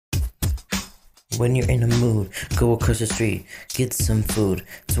When you're in a mood, go across the street, get some food.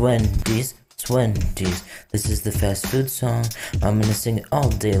 It's Wendy's, it's Wendy's. This is the fast food song. I'm gonna sing it all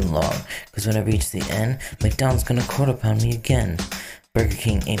day long. Cause when I reach the end, McDonald's gonna quarter pound me again. Burger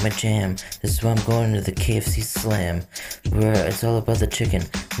King ain't my jam. This is why I'm going to the KFC Slam. Where it's all about the chicken,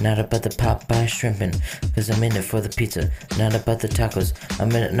 not about the Popeye shrimping. Cause I'm in it for the pizza, not about the tacos.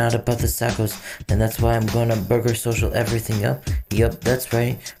 I'm in it, not about the tacos. And that's why I'm gonna Burger Social everything up. Yup, that's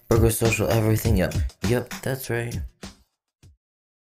right. Burger Social everything up. Yup, that's right.